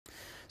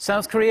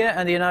South Korea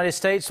and the United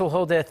States will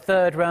hold their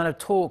third round of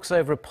talks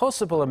over a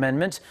possible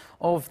amendment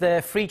of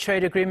their free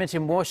trade agreement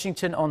in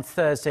Washington on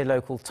Thursday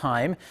local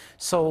time.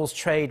 Seoul's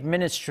trade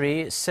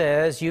ministry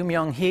says Yoo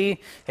Myung-hee,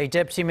 a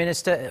deputy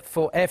minister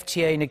for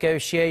FTA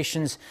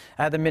negotiations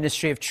at the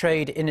Ministry of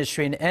Trade,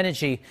 Industry and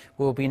Energy,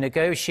 will be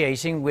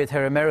negotiating with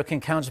her American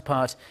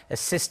counterpart,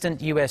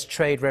 Assistant U.S.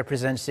 Trade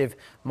Representative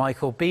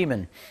Michael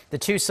Beeman. The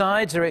two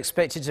sides are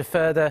expected to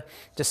further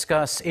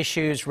discuss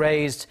issues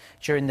raised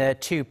during their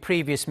two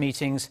previous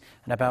meetings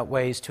and about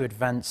ways to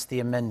advance the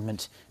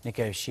amendment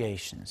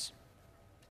negotiations.